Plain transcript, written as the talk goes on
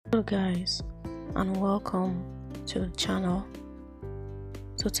Hello guys, and welcome to the channel.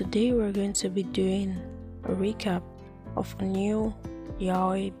 So today we're going to be doing a recap of a new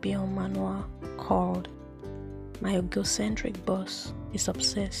yaoi bio manual called My Egocentric Boss is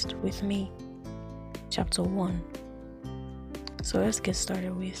Obsessed with Me, Chapter 1. So let's get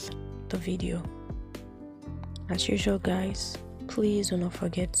started with the video. As usual guys, please do not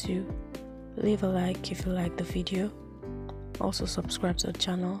forget to leave a like if you like the video. Also subscribe to the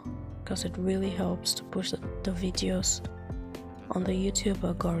channel because it really helps to push the videos on the YouTube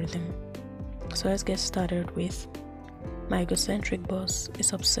algorithm. So let's get started with My Egocentric Boss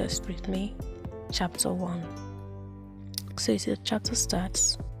is Obsessed with Me, Chapter 1. So the chapter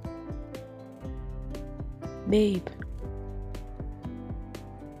starts. Babe,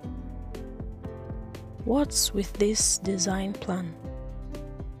 what's with this design plan?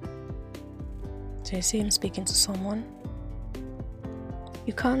 So you see him speaking to someone.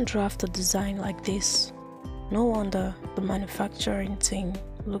 You can't draft a design like this. No wonder the manufacturing team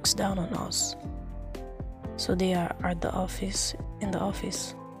looks down on us. So they are at the office, in the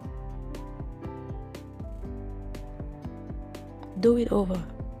office. Do it over.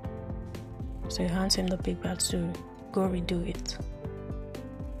 So he hands him the paper to go redo it.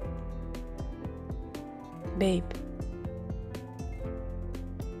 Babe,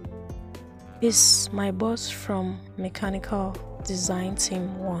 is my boss from Mechanical Design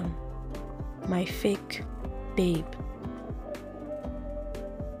Team 1, my fake babe,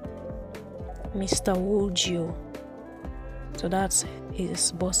 Mr. Woolgio. So that's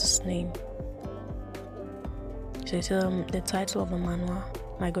his boss's name. So you see the title of the manual,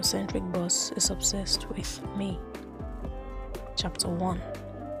 My Egocentric Boss is Obsessed with Me, Chapter 1.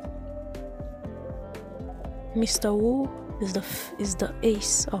 Mr. Wu is the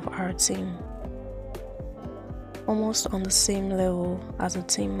ace of our team, almost on the same level as a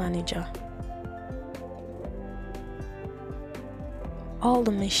team manager. All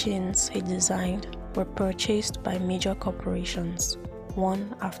the machines he designed were purchased by major corporations,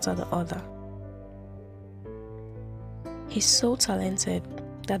 one after the other. He's so talented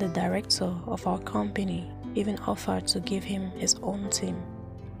that the director of our company even offered to give him his own team.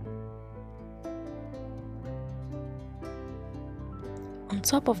 On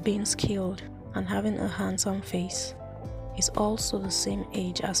top of being skilled and having a handsome face, he's also the same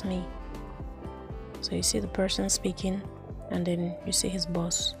age as me. So you see the person speaking, and then you see his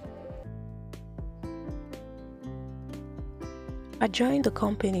boss. I joined the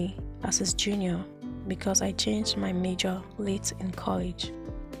company as his junior because I changed my major late in college.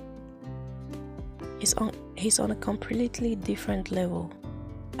 He's on a completely different level.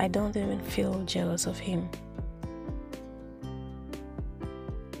 I don't even feel jealous of him.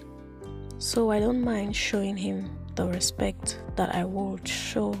 So I don't mind showing him the respect that I would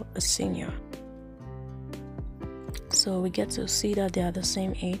show a senior. So we get to see that they are the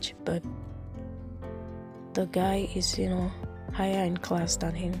same age, but the guy is, higher in class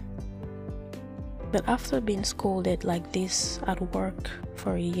than him. But after being scolded like this at work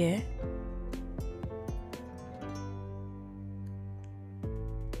for a year,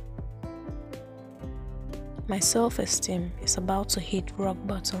 my self-esteem is about to hit rock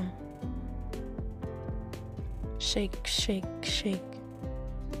bottom. Shake, shake, shake.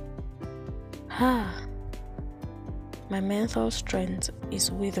 My mental strength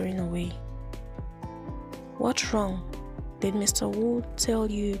is withering away. What's wrong? Did Mr. Wu tell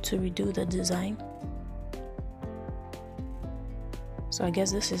you to redo the design? So I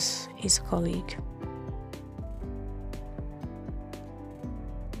guess this is his colleague.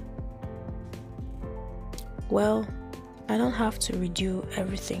 Well, I don't have to redo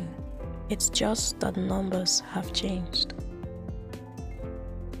everything. It's just that the numbers have changed.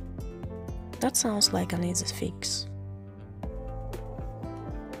 That sounds like an easy fix.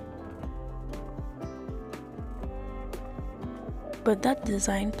 But that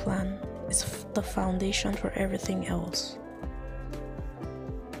design plan is the foundation for everything else.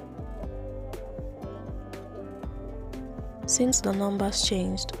 Since the numbers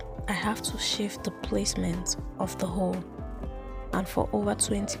changed, I have to shift the placement of the whole, and for over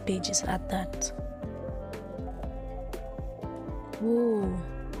 20 pages at that. Whoa.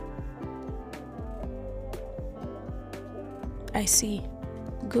 I see.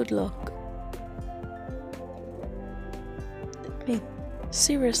 Good luck.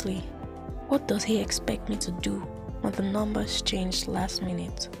 Seriously, what does he expect me to do when the numbers changed last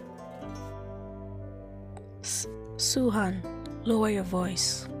minute? Suhan, lower your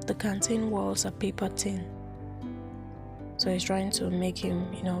voice. The canteen walls are paper thin. So he's trying to make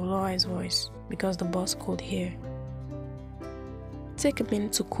him, lower his voice because the boss could hear. take a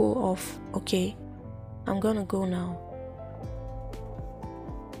minute to cool off. Okay, I'm gonna go now.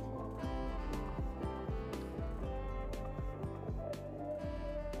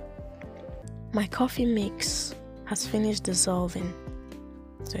 My coffee mix has finished dissolving,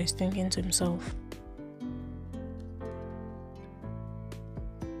 so he's thinking to himself.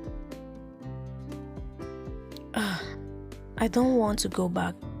 I don't want to go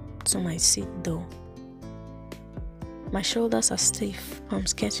back to my seat though. My shoulders are stiff from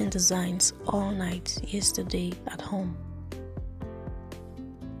sketching designs all night yesterday at home.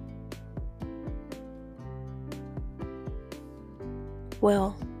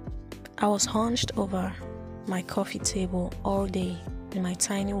 Well, I was hunched over my coffee table all day in my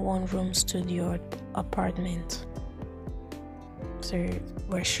tiny one-room studio apartment. So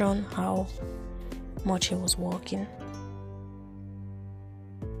we're shown how much he was walking.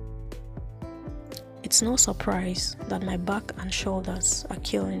 It's no surprise that my back and shoulders are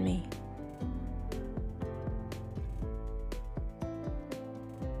killing me.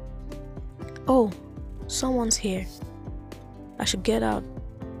 Oh, someone's here. I should get out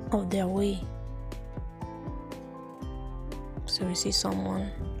of their way. So we see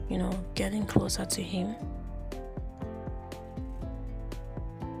someone, getting closer to him.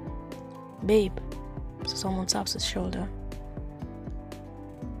 Babe, so someone taps his shoulder.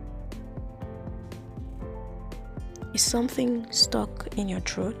 Is something stuck in your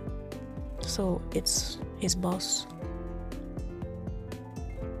throat? So it's his boss.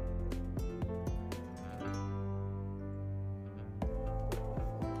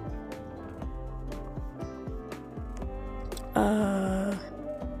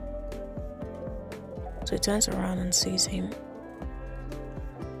 So he turns around and sees him.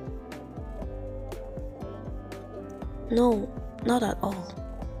 No, not at all.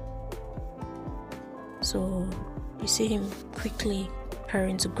 So you see him quickly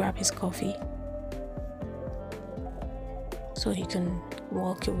hurrying to grab his coffee so he can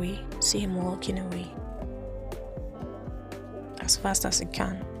walk away. See him walking away as fast as he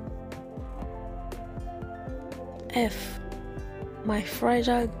can. My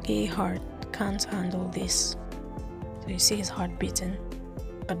fragile gay heart can't handle this. So you see his heart beating.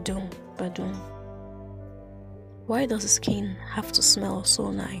 Badum, badum. Why does his skin have to smell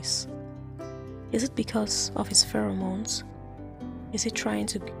so nice? Is it because of his pheromones? Is he trying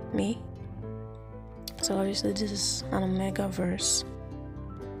to get me? So obviously this is an Omega verse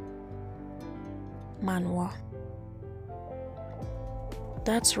manhwa.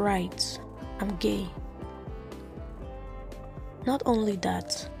 That's right, I'm gay. Not only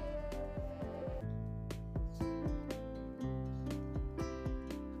that,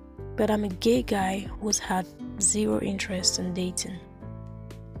 but I'm a gay guy who's had zero interest in dating.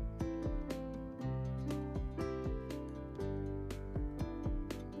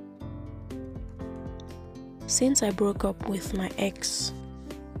 Since I broke up with my ex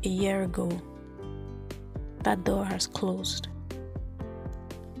a year ago, that door has closed.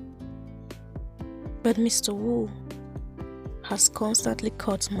 But Mr. Wu has constantly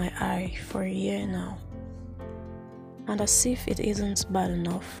caught my eye for a year now. And as if it isn't bad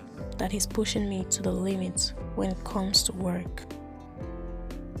enough that he's pushing me to the limit when it comes to work.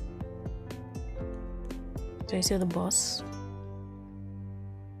 So you see the boss?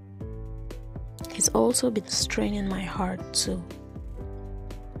 He's also been straining my heart too.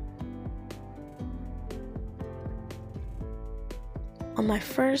 On my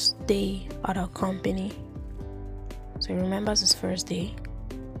first day at our company, so he remembers his first day.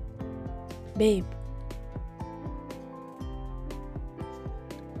 Babe,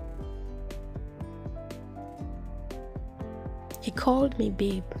 he called me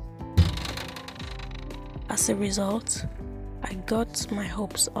babe. As a result, I got my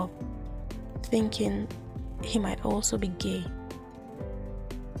hopes up, thinking he might also be gay.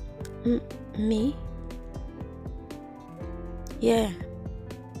 Me? Yeah,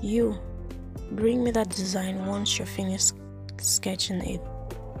 you. Bring me that design once you're finished sketching it.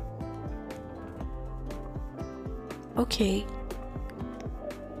 Okay.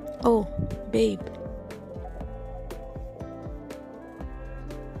 Oh, babe.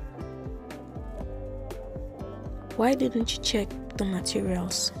 Why didn't you check the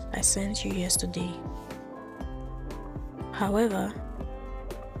materials I sent you yesterday? However,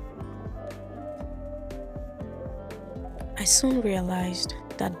 I soon realized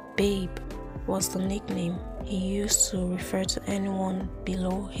that babe was the nickname he used to refer to anyone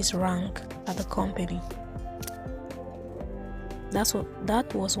below his rank at the company.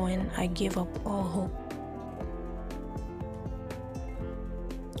 That was when I gave up all hope.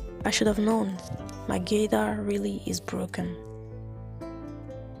 I should have known my gaydar really is broken.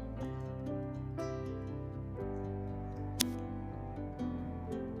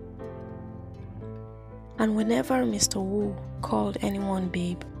 And whenever Mr. Wu called anyone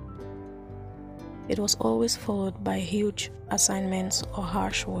babe, it was always followed by huge assignments or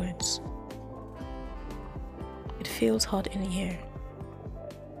harsh words. It feels hot in here.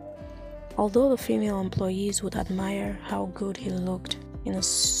 Although the female employees would admire how good he looked in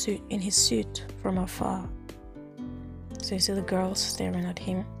his suit from afar. So you see the girls staring at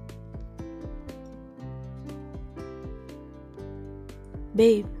him.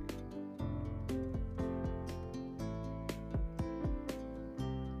 Babe.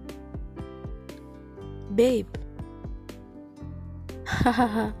 Babe.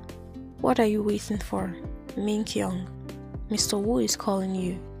 Hahaha. What are you waiting for? Min Kyung. Mr. Wu is calling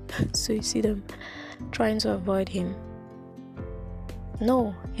you. So you see them trying to avoid him.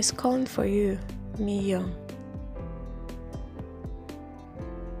 No, he's calling for you, Mi Young.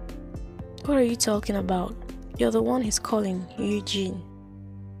 What are you talking about? You're the one he's calling, Eugene.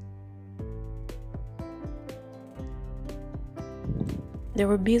 They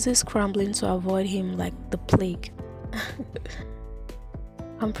were busy scrambling to avoid him like the plague.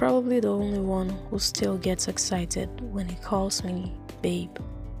 I'm probably the only one who still gets excited when he calls me babe.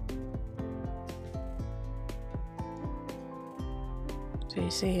 So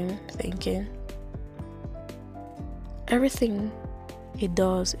you see him thinking, everything he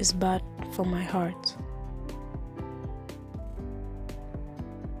does is bad for my heart.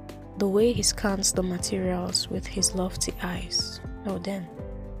 The way he scans the materials with his lofty eyes. Oh then.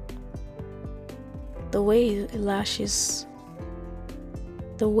 The way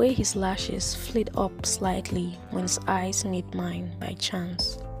his lashes flit up slightly when his eyes meet mine by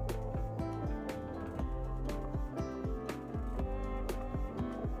chance.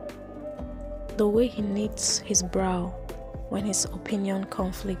 The way he knits his brow when his opinion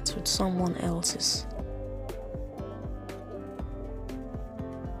conflicts with someone else's.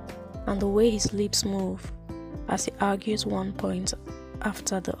 And the way his lips move as he argues one point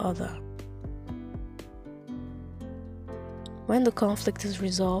after the other. When the conflict is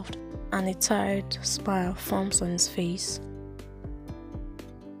resolved and a tired smile forms on his face,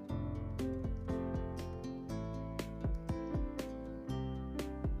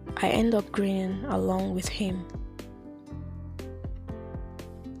 I end up grinning along with him.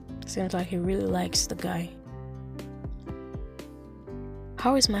 Seems like he really likes the guy.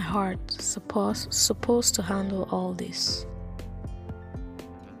 How is my heart supposed to handle all this?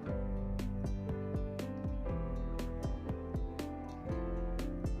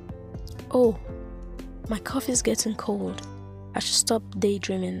 Oh, my coffee's getting cold. I should stop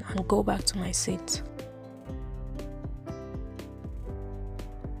daydreaming and go back to my seat.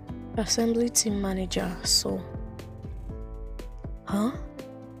 Assembly team manager, so. Huh?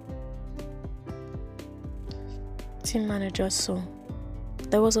 Team manager, so.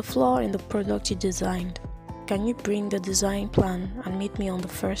 There was a flaw in the product you designed. Can you bring the design plan and meet me on the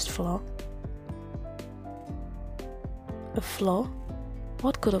first floor? A flaw?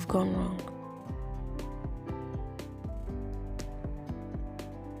 What could have gone wrong?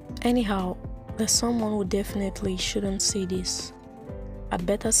 Anyhow, there's someone who definitely shouldn't see this. I'd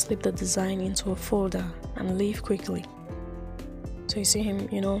better slip the design into a folder and leave quickly. So you see him,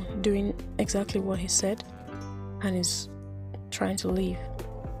 doing exactly what he said, and he's trying to leave.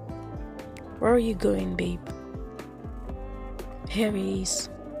 Where are you going, babe? Here he is,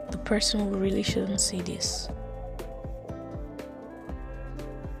 the person who really shouldn't see this.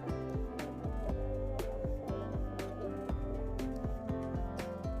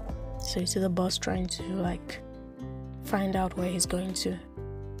 So you see the boss trying to find out where he's going to.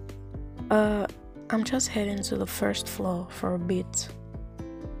 I'm just heading to the first floor for a bit.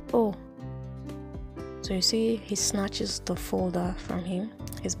 Oh. So you see he snatches the folder from him.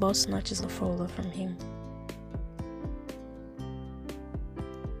 His boss snatches the folder from him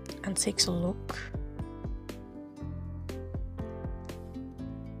and takes a look.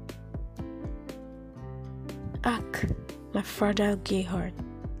 Ack, my fragile gay heart.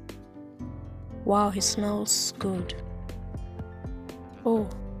 Wow, he smells good. Oh,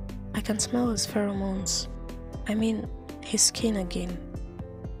 I can smell his pheromones. I mean, his skin again.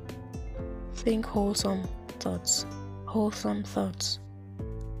 Think wholesome thoughts. Wholesome thoughts.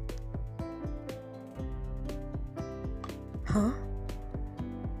 Huh?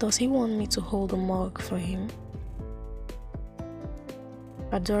 Does he want me to hold a mug for him?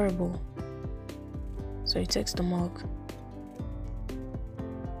 Adorable. So he takes the mug.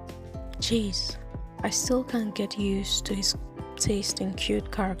 Jeez, I still can't get used to his taste in cute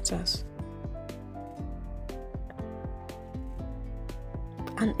characters.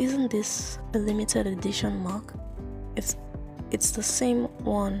 And isn't this a limited edition mug? It's the same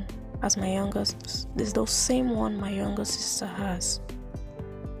one as my youngest. This is the same one my younger sister has.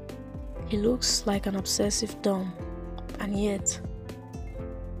 He looks like an obsessive dumb, and yet,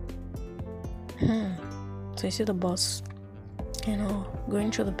 so you see the boss,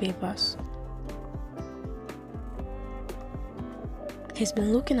 going through the papers. He's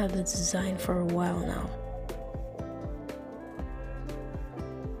been looking at the design for a while now.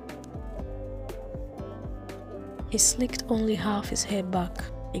 He slicked only half his hair back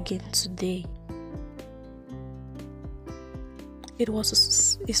again today. It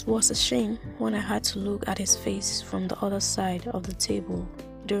was a shame when I had to look at his face from the other side of the table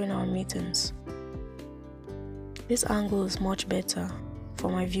during our meetings. This angle is much better for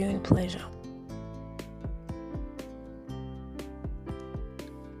my viewing pleasure.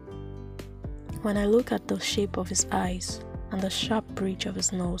 When I look at the shape of his eyes and the sharp bridge of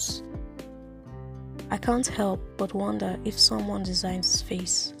his nose, I can't help but wonder if someone designed his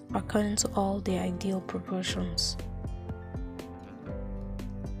face according to all the ideal proportions.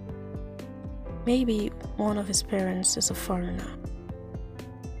 Maybe one of his parents is a foreigner.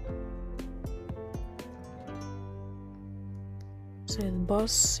 So the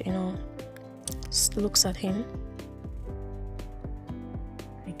boss, looks at him.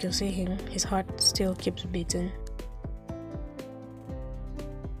 You can see him, his heart still keeps beating.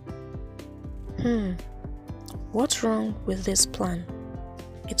 What's wrong with this plan?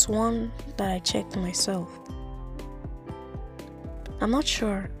 It's one that I checked myself. I'm not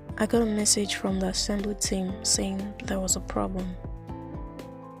sure. I got a message from the assembly team saying there was a problem.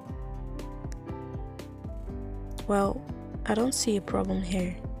 Well, I don't see a problem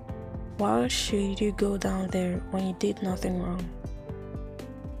here. Why should you go down there when you did nothing wrong?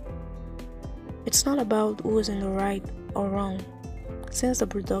 It's not about who is in the right or wrong. Since the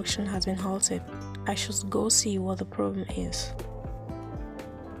production has been halted, I should go see what the problem is.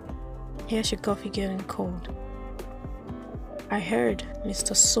 Here's your coffee getting cold. I heard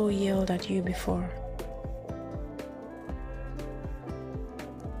Mr. So yelled at you before.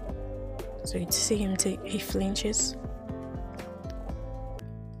 So you see him he flinches.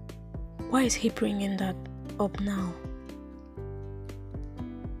 Why is he bringing that up now?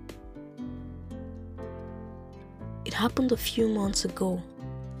 It happened a few months ago,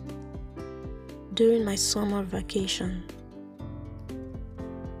 during my summer vacation.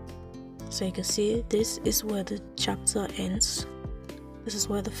 So you can see this is where the chapter ends. This is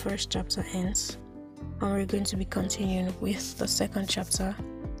where the first chapter ends, and we're going to be continuing with the second chapter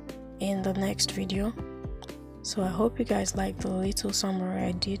in the next video. So I hope you guys liked the little summary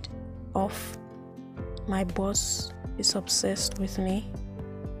I did of My Boss is Obsessed with Me,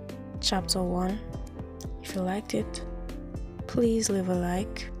 chapter 1. If you liked it, please leave a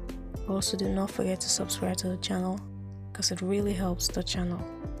like. Also, do not forget to subscribe to the channel because it really helps the channel.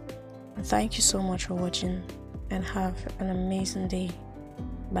 And thank you so much for watching, and have an amazing day.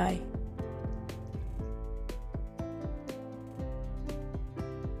 Bye.